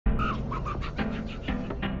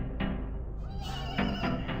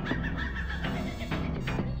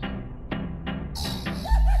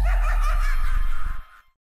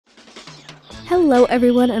Hello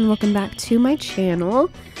everyone and welcome back to my channel.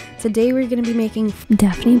 Today we're going to be making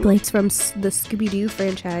Daphne Blake from the Scooby-Doo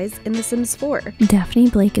franchise in The Sims 4. Daphne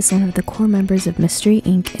Blake is one of the core members of Mystery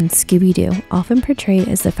Inc. and Scooby-Doo, often portrayed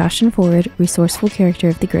as the fashion-forward, resourceful character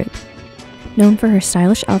of the group. Known for her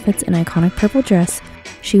stylish outfits and iconic purple dress,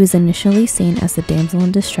 she was initially seen as the damsel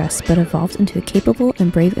in distress but evolved into a capable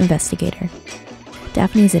and brave investigator.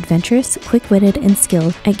 Daphne is adventurous, quick-witted, and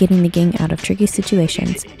skilled at getting the gang out of tricky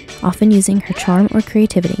situations, often using her charm or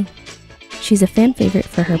creativity. She's a fan favorite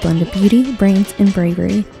for her blend of beauty, brains, and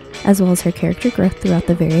bravery, as well as her character growth throughout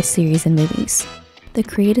the various series and movies. The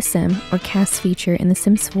Create a Sim, or Cast feature in The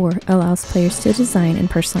Sims 4 allows players to design and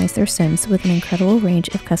personalize their Sims with an incredible range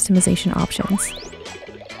of customization options.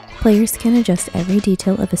 Players can adjust every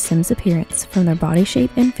detail of a Sim's appearance, from their body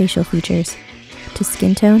shape and facial features, to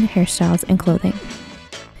skin tone, hairstyles, and clothing.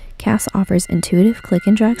 Cast offers intuitive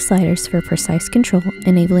click-and-drag sliders for precise control,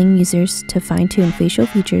 enabling users to fine-tune facial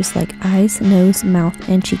features like eyes, nose, mouth,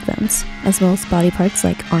 and cheekbones, as well as body parts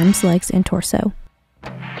like arms, legs, and torso.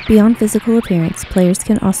 Beyond physical appearance, players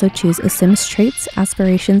can also choose a Sim's traits,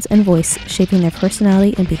 aspirations, and voice, shaping their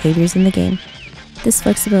personality and behaviors in the game. This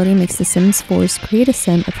flexibility makes The Sims 4's Create a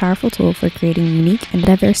Sim a powerful tool for creating unique and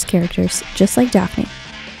diverse characters, just like Daphne.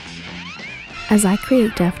 As I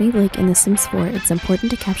create Daphne Blake in The Sims 4, it's important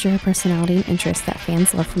to capture her personality and interests that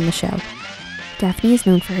fans love from the show. Daphne is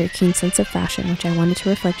known for her keen sense of fashion, which I wanted to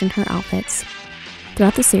reflect in her outfits.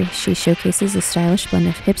 Throughout the series, she showcases a stylish blend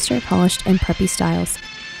of hipster, polished, and preppy styles,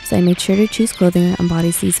 so I made sure to choose clothing that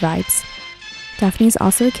embodies these vibes. Daphne is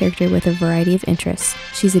also a character with a variety of interests.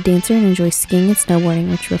 She's a dancer and enjoys skiing and snowboarding,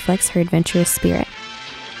 which reflects her adventurous spirit.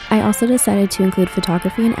 I also decided to include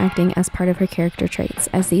photography and acting as part of her character traits,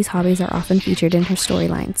 as these hobbies are often featured in her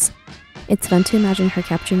storylines. It's fun to imagine her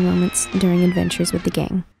capturing moments during adventures with the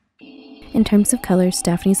gang. In terms of colors,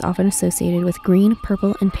 Daphne is often associated with green,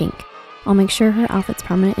 purple, and pink. I'll make sure her outfits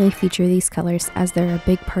prominently feature these colors, as they're a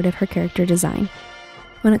big part of her character design.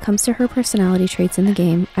 When it comes to her personality traits in the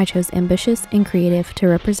game, I chose ambitious and creative to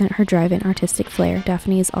represent her drive and artistic flair.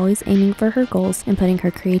 Daphne is always aiming for her goals and putting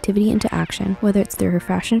her creativity into action, whether it's through her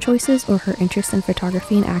fashion choices or her interest in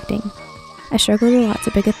photography and acting. I struggled a lot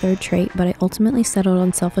to pick a third trait, but I ultimately settled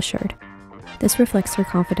on self-assured. This reflects her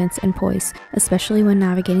confidence and poise, especially when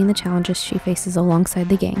navigating the challenges she faces alongside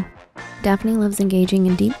the gang. Daphne loves engaging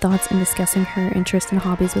in deep thoughts and discussing her interests and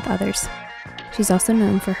hobbies with others. She's also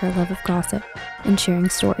known for her love of gossip and sharing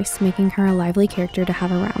stories, making her a lively character to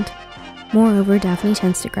have around. Moreover, Daphne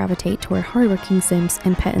tends to gravitate toward hardworking Sims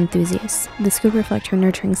and pet enthusiasts. This could reflect her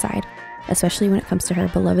nurturing side, especially when it comes to her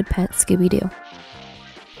beloved pet, Scooby-Doo.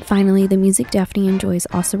 Finally, the music Daphne enjoys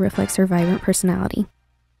also reflects her vibrant personality.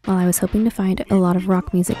 While I was hoping to find a lot of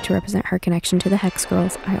rock music to represent her connection to the Hex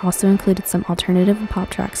Girls, I also included some alternative and pop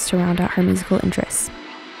tracks to round out her musical interests.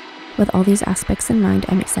 With all these aspects in mind,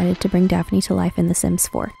 I'm excited to bring Daphne to life in The Sims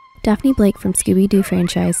 4. Daphne Blake from Scooby-Doo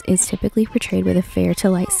franchise is typically portrayed with a fair to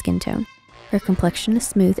light skin tone. Her complexion is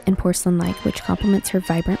smooth and porcelain-like, which complements her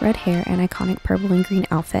vibrant red hair and iconic purple and green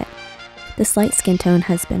outfit. This light skin tone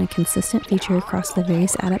has been a consistent feature across the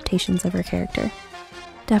various adaptations of her character.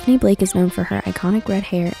 Daphne Blake is known for her iconic red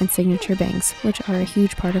hair and signature bangs, which are a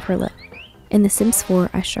huge part of her look. In The Sims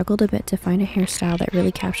 4, I struggled a bit to find a hairstyle that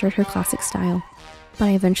really captured her classic style, but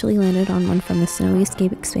I eventually landed on one from the Snowy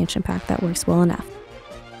Escape expansion pack that works well enough.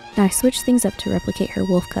 Now I switched things up to replicate her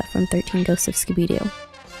wolf cut from 13 Ghosts of Scooby-Doo.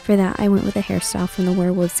 For that, I went with a hairstyle from the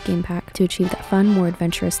Werewolves game pack to achieve that fun, more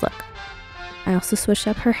adventurous look. I also switched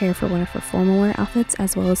up her hair for one of her formal wear outfits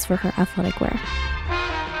as well as for her athletic wear.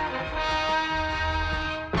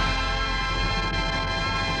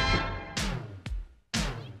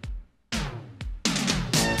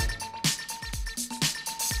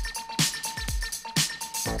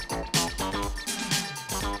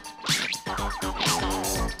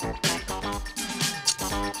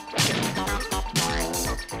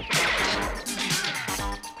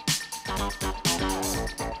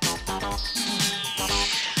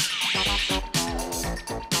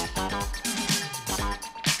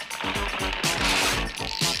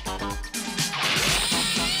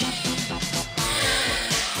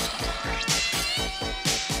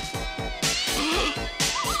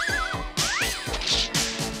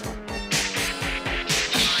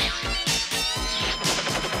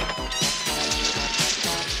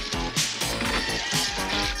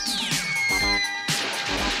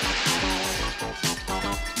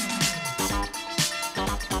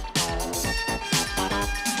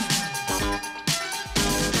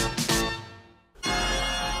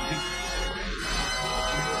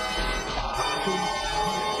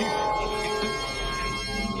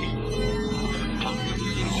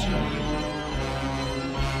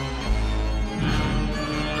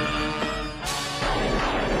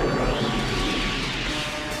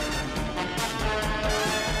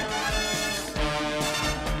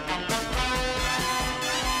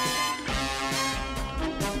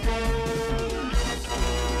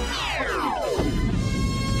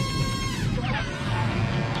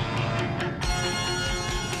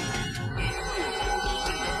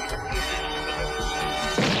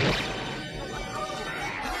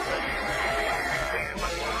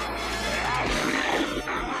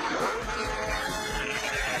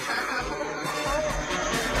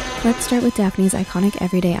 Let's start with Daphne's iconic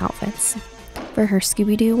everyday outfits. For her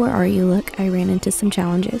Scooby-Doo Where Are You look, I ran into some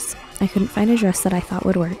challenges. I couldn't find a dress that I thought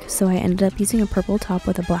would work, so I ended up using a purple top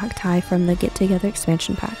with a black tie from the Get Together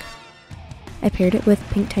expansion pack. I paired it with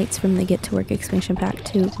pink tights from the Get to Work expansion pack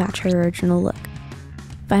to match her original look.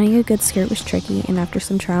 Finding a good skirt was tricky, and after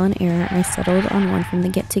some trial and error, I settled on one from the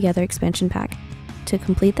Get Together expansion pack. To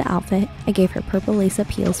complete the outfit, I gave her purple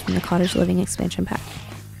lace-up heels from the Cottage Living expansion pack.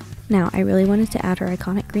 Now, I really wanted to add her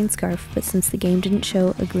iconic green scarf, but since the game didn't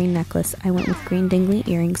show a green necklace, I went with green dangly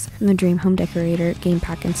earrings from the Dream Home Decorator game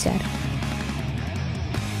pack instead.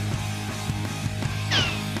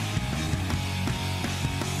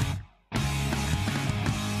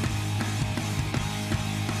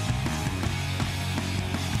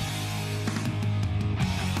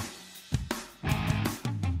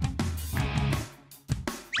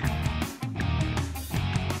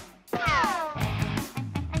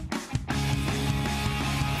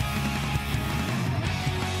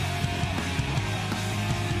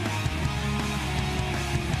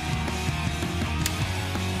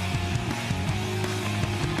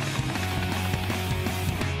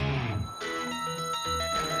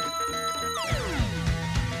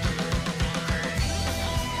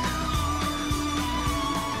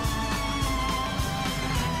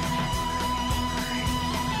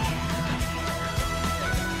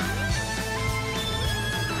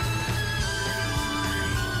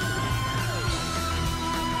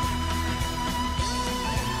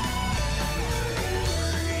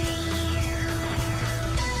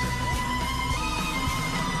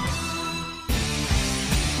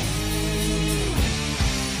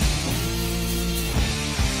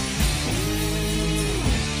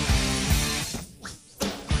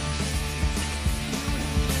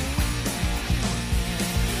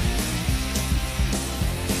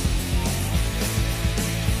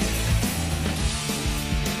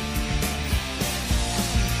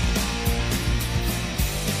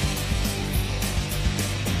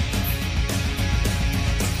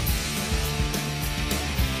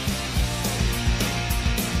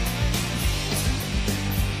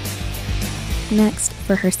 Next,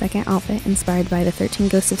 for her second outfit, inspired by the 13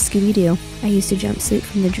 Ghosts of Scooby-Doo, I used a jumpsuit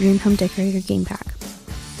from the Dream Home Decorator game pack.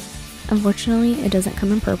 Unfortunately, it doesn't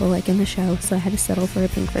come in purple like in the show, so I had to settle for a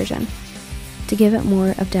pink version. To give it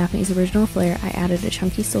more of Daphne's original flair, I added a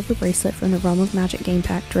chunky silver bracelet from the Realm of Magic game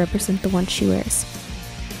pack to represent the one she wears.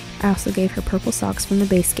 I also gave her purple socks from the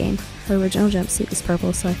base game. Her original jumpsuit was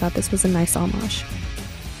purple, so I thought this was a nice homage.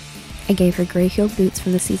 I gave her gray-heeled boots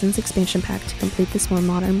from the Seasons expansion pack to complete this more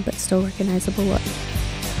modern but still recognizable look.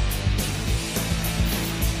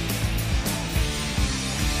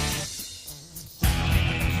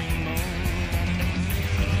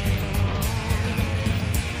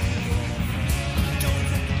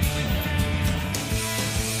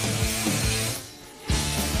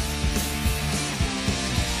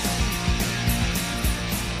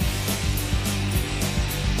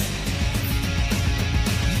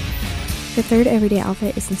 Her third everyday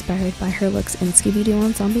outfit is inspired by her looks in Scooby-Doo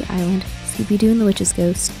on Zombie Island, Scooby-Doo and the Witch's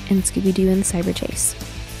Ghost, and Scooby-Doo and the Cyber Chase.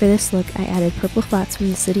 For this look, I added purple flats from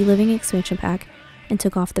the City Living expansion pack and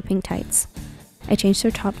took off the pink tights. I changed her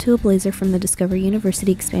top to a blazer from the Discover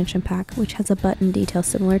University expansion pack, which has a button detail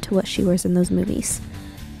similar to what she wears in those movies.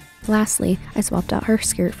 Lastly, I swapped out her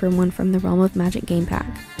skirt for one from the Realm of Magic game pack.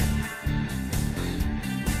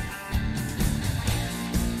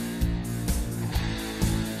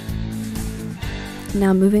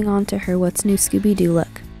 Now moving on to her What's New Scooby-Doo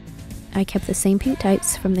look. I kept the same pink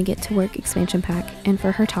tights from the Get to Work expansion pack, and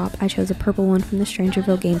for her top, I chose a purple one from the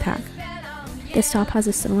Strangerville game pack. This top has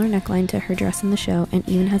a similar neckline to her dress in the show and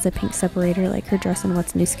even has a pink separator like her dress in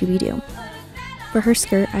What's New Scooby-Doo. For her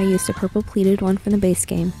skirt, I used a purple pleated one from the base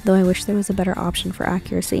game, though I wish there was a better option for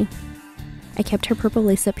accuracy. I kept her purple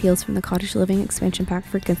lace-up heels from the Cottage Living expansion pack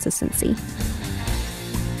for consistency.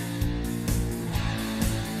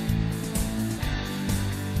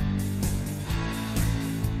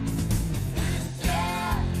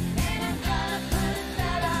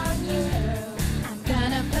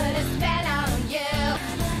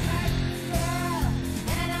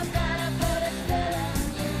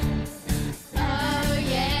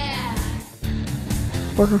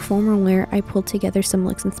 For her formal wear, I pulled together some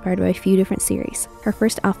looks inspired by a few different series. Her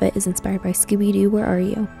first outfit is inspired by Scooby-Doo Where Are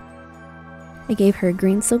You? I gave her a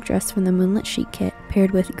green silk dress from the Moonlit Chic kit,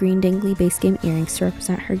 paired with green dangly base game earrings to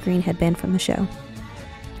represent her green headband from the show.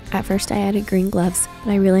 At first I added green gloves,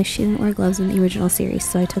 but I realized she didn't wear gloves in the original series,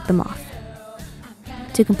 so I took them off.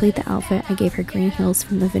 To complete the outfit, I gave her green heels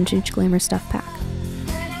from the Vintage Glamour Stuff pack.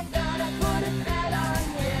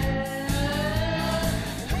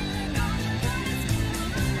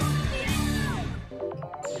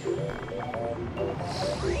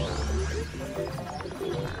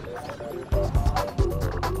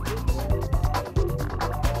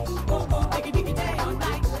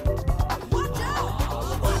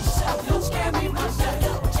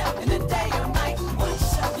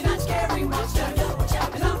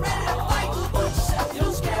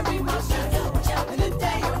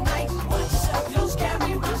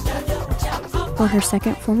 For her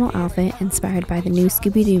second formal outfit, inspired by the new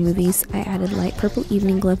Scooby-Doo movies, I added light purple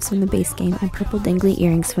evening gloves from the base game and purple dangly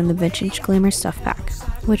earrings from the vintage glamour stuff pack,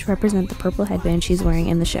 which represent the purple headband she's wearing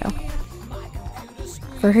in the show.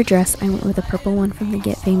 For her dress, I went with a purple one from the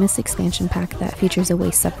Get Famous expansion pack that features a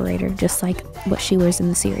waist separator, just like what she wears in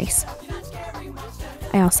the series.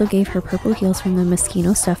 I also gave her purple heels from the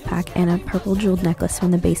Moschino stuff pack and a purple jeweled necklace from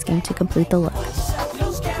the base game to complete the look.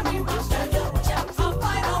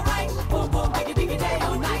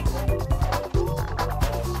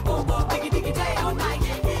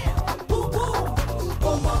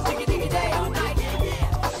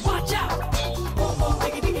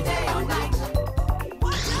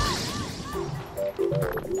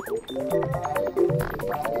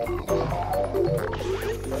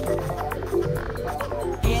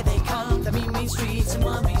 Here they come, the mean streets and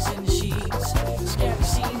mummies in the sheets. Scary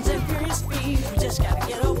scenes and furious fiends, we just gotta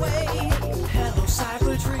get away. Hello,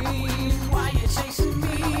 cyber dream, why you chasing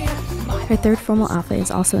me? Her third formal outfit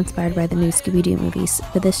is also inspired by the new Scooby-Doo movies,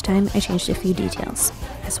 but this time I changed a few details.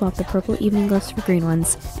 I swapped the purple evening gloves for green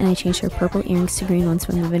ones, and I changed her purple earrings to green ones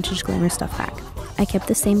from the vintage glamour stuff pack. I kept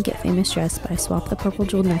the same Get Famous dress, but I swapped the purple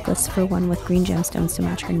jeweled necklace for one with green gemstones to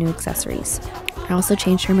match her new accessories. I also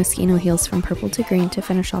changed her Moschino heels from purple to green to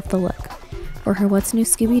finish off the look. For her What's New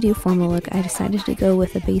Scooby-Doo formal look, I decided to go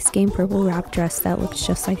with a base game purple wrap dress that looks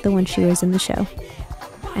just like the one she wears in the show.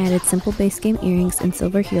 I added simple base game earrings and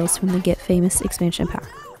silver heels from the Get Famous expansion pack.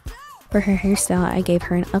 For her hairstyle, I gave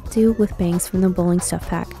her an updo with bangs from the bowling stuff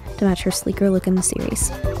pack to match her sleeker look in the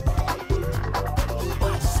series.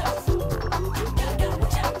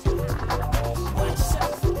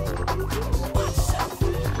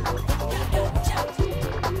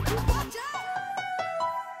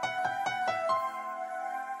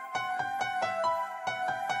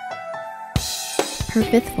 Her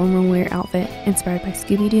fifth formal wear outfit, inspired by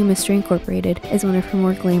Scooby-Doo Mystery Incorporated, is one of her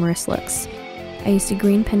more glamorous looks. I used a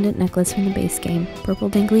green pendant necklace from the base game, purple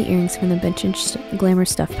dangly earrings from the vintage glamour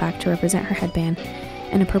stuff pack to represent her headband,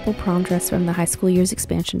 and a purple prom dress from the High School Years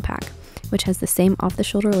expansion pack, which has the same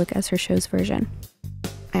off-the-shoulder look as her show's version.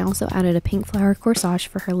 I also added a pink flower corsage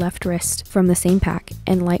for her left wrist from the same pack,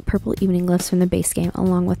 and light purple evening gloves from the base game,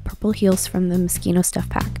 along with purple heels from the Moschino stuff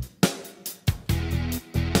pack.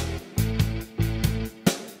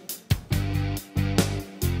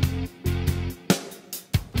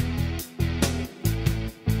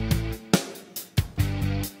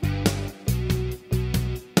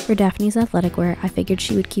 For Daphne's athletic wear, I figured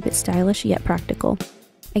she would keep it stylish yet practical.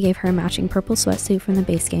 I gave her a matching purple sweatsuit from the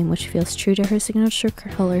base game, which feels true to her signature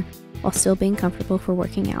color while still being comfortable for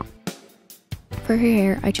working out. For her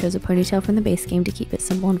hair, I chose a ponytail from the base game to keep it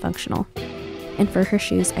simple and functional. And for her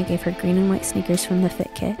shoes, I gave her green and white sneakers from the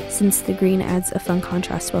Fit Kit, since the green adds a fun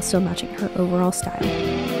contrast while still matching her overall style.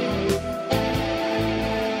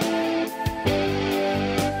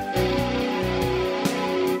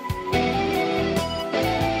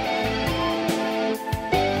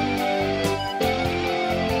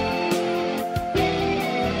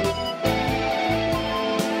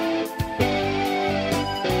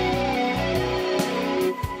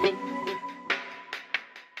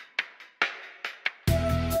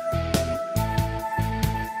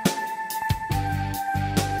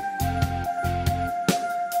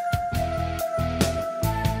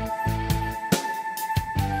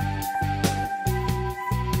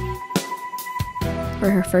 For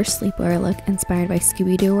her first sleepwear look, inspired by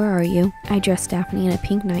Scooby-Doo Where Are You?, I dressed Daphne in a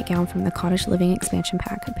pink nightgown from the Cottage Living expansion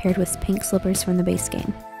pack, paired with pink slippers from the base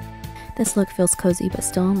game. This look feels cozy but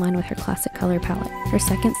still in line with her classic color palette. Her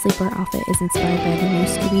second sleepwear outfit is inspired by the new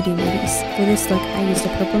Scooby-Doo movies. For this look, I used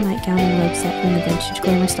a purple nightgown and robe set from the vintage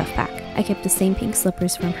glamour stuff pack. I kept the same pink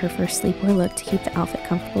slippers from her first sleepwear look to keep the outfit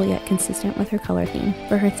comfortable yet consistent with her color theme.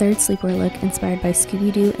 For her third sleepwear look, inspired by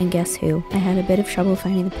Scooby-Doo and Guess Who, I had a bit of trouble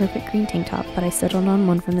finding the perfect green tank top, but I settled on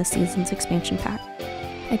one from the season's expansion pack.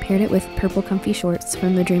 I paired it with purple comfy shorts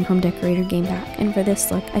from the Dream Home Decorator game pack, and for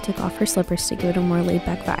this look, I took off her slippers to give it a more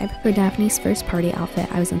laid-back vibe. For Daphne's first party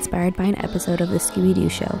outfit, I was inspired by an episode of the Scooby-Doo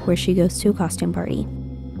show where she goes to a costume party.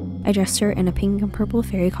 I dressed her in a pink and purple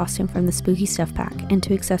fairy costume from the Spooky Stuff pack, and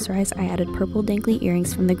to accessorize, I added purple dangly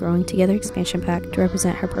earrings from the Growing Together expansion pack to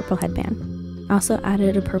represent her purple headband. I also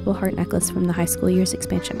added a purple heart necklace from the High School Years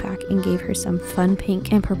expansion pack and gave her some fun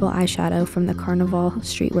pink and purple eyeshadow from the Carnival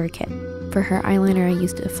Streetwear kit. For her eyeliner, I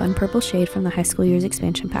used a fun purple shade from the High School Years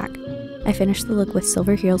expansion pack. I finished the look with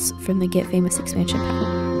silver heels from the Get Famous expansion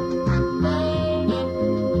pack.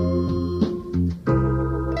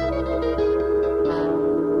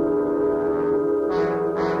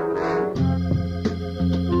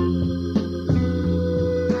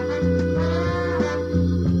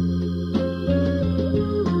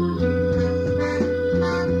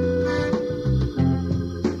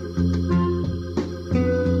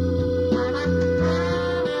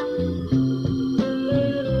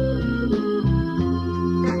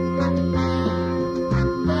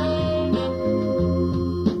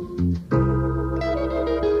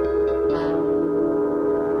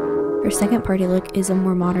 second party look is a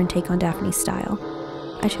more modern take on Daphne's style.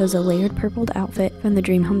 I chose a layered purpled outfit from the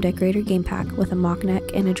Dream Home Decorator game pack with a mock neck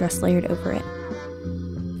and a dress layered over it.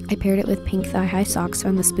 I paired it with pink thigh-high socks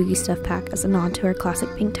from the Spooky Stuff pack as a nod to her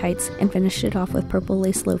classic pink tights, and finished it off with purple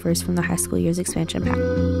lace loafers from the High School Years expansion pack.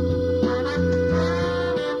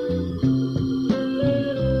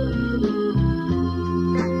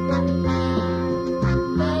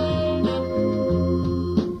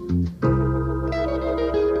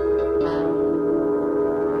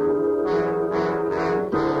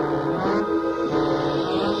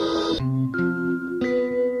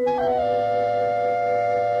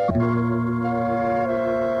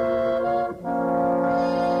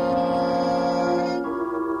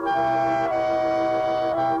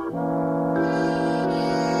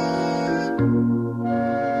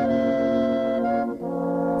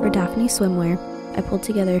 For Daphne's swimwear, I pulled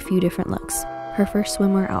together a few different looks. Her first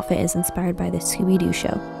swimwear outfit is inspired by the Scooby-Doo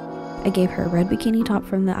show. I gave her a red bikini top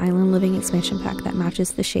from the Island Living expansion pack that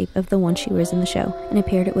matches the shape of the one she wears in the show, and I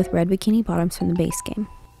paired it with red bikini bottoms from the base game.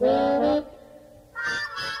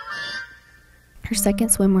 Her second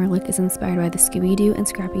swimwear look is inspired by the Scooby-Doo and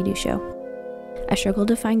Scrappy-Doo show. I struggled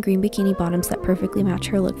to find green bikini bottoms that perfectly match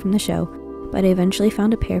her look from the show, but I eventually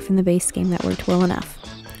found a pair from the base game that worked well enough.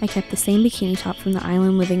 I kept the same bikini top from the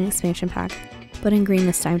Island Living expansion pack, but in green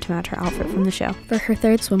this time to match her outfit from the show. For her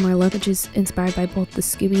third swimwear look, which is inspired by both the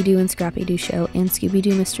Scooby-Doo and Scrappy-Doo show and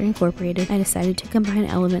Scooby-Doo Mystery Incorporated, I decided to combine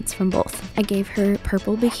elements from both. I gave her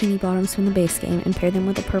purple bikini bottoms from the base game and paired them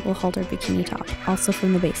with a purple halter bikini top, also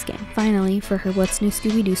from the base game. Finally, for her What's New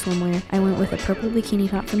Scooby-Doo swimwear, I went with a purple bikini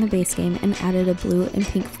top from the base game and added a blue and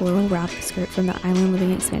pink floral wrap skirt from the Island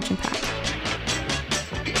Living expansion pack.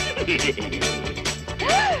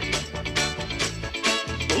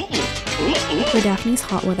 For Daphne's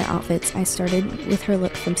hot weather outfits, I started with her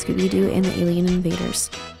look from Scooby-Doo and the Alien Invaders.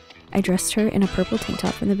 I dressed her in a purple tank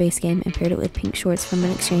top from the base game and paired it with pink shorts from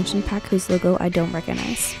an expansion pack whose logo I don't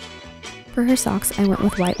recognize. For her socks, I went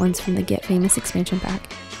with white ones from the Get Famous expansion pack,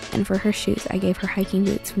 and for her shoes, I gave her hiking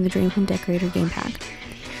boots from the Dream Home Decorator game pack.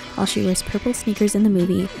 While she wears purple sneakers in the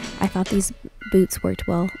movie, I thought these boots worked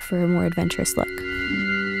well for a more adventurous look.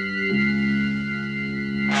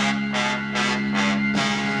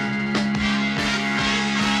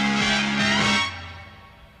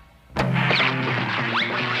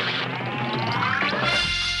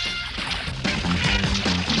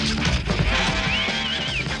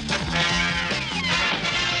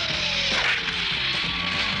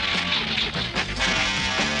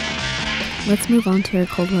 Let's move on to her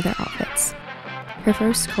cold weather outfits. Her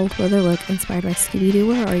first cold weather look, inspired by Scooby-Doo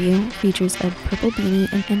Where Are You, features a purple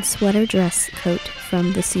beanie and sweater dress coat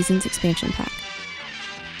from the Seasons expansion pack.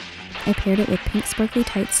 I paired it with pink sparkly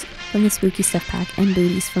tights from the Spooky Stuff pack and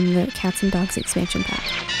booties from the Cats and Dogs expansion pack.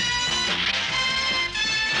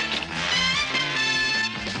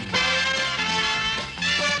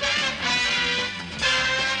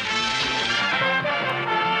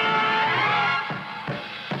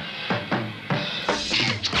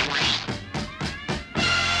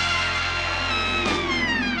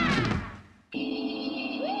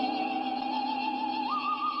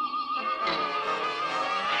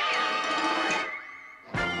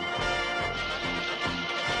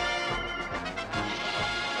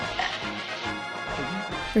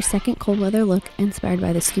 Her second cold weather look, inspired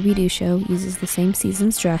by the Scooby-Doo show, uses the same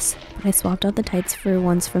season's dress, but I swapped out the tights for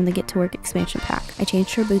ones from the Get to Work expansion pack. I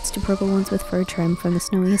changed her boots to purple ones with fur trim from the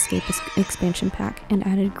Snowy Escape expansion pack and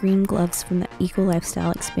added green gloves from the Eco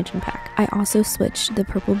Lifestyle expansion pack. I also switched the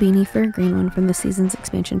purple beanie for a green one from the Seasons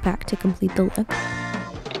expansion pack to complete the look.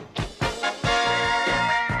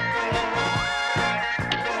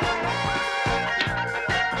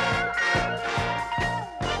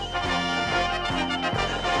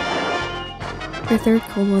 Her third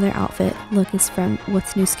cold weather outfit look is from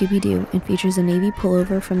What's New Scooby-Doo and features a navy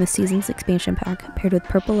pullover from the Seasons expansion pack paired with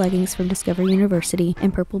purple leggings from Discovery University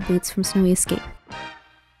and purple boots from Snowy Escape.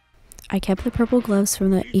 I kept the purple gloves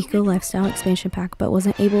from the Eco Lifestyle expansion pack but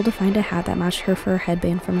wasn't able to find a hat that matched her fur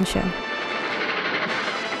headband from the show.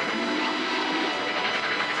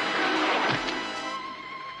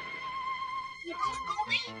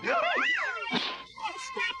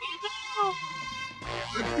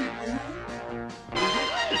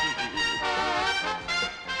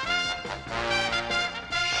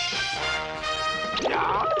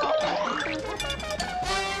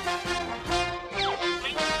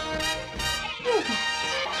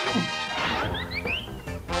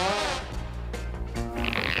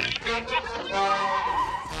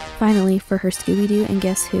 Finally, for her Scooby-Doo and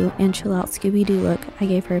Guess Who and Chill Out Scooby-Doo look, I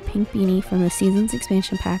gave her a pink beanie from the Seasons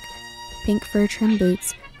expansion pack, pink fur trim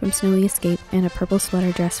boots, from Snowy Escape and a purple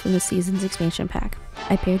sweater dress from the Seasons expansion pack.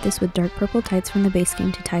 I paired this with dark purple tights from the base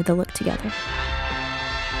game to tie the look together.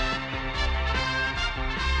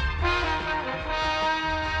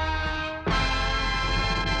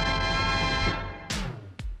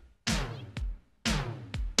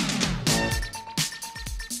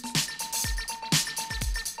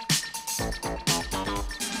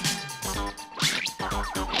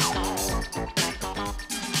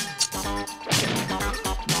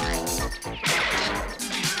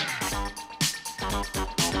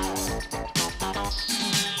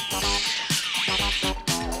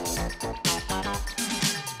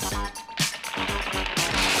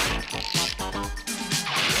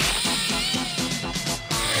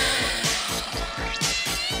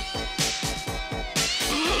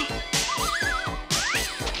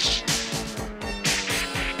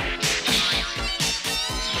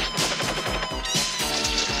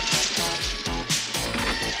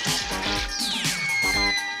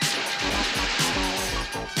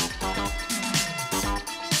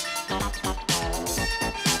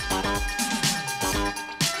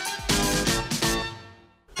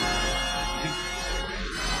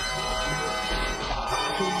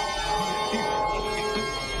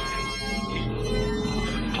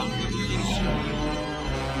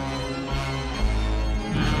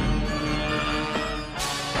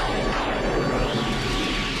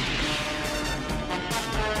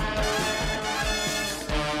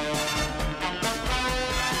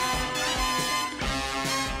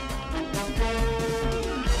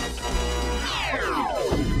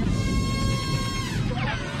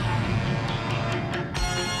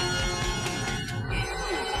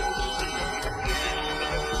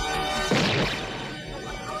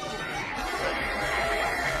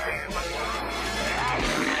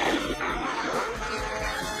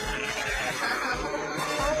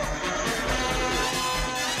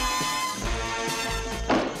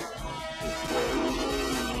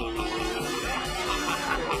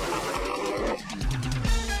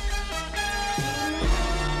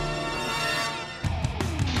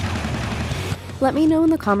 Let me know in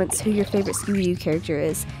the comments who your favorite Scooby-Doo character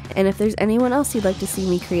is, and if there's anyone else you'd like to see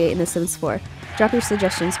me create in The Sims 4, drop your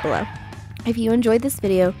suggestions below. If you enjoyed this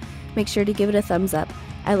video, make sure to give it a thumbs up.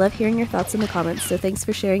 I love hearing your thoughts in the comments, so thanks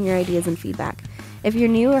for sharing your ideas and feedback. If you're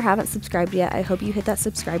new or haven't subscribed yet, I hope you hit that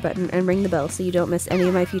subscribe button and ring the bell so you don't miss any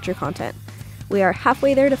of my future content. We are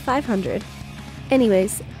halfway there to 500.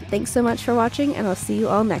 Anyways, thanks so much for watching, and I'll see you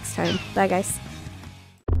all next time. Bye guys.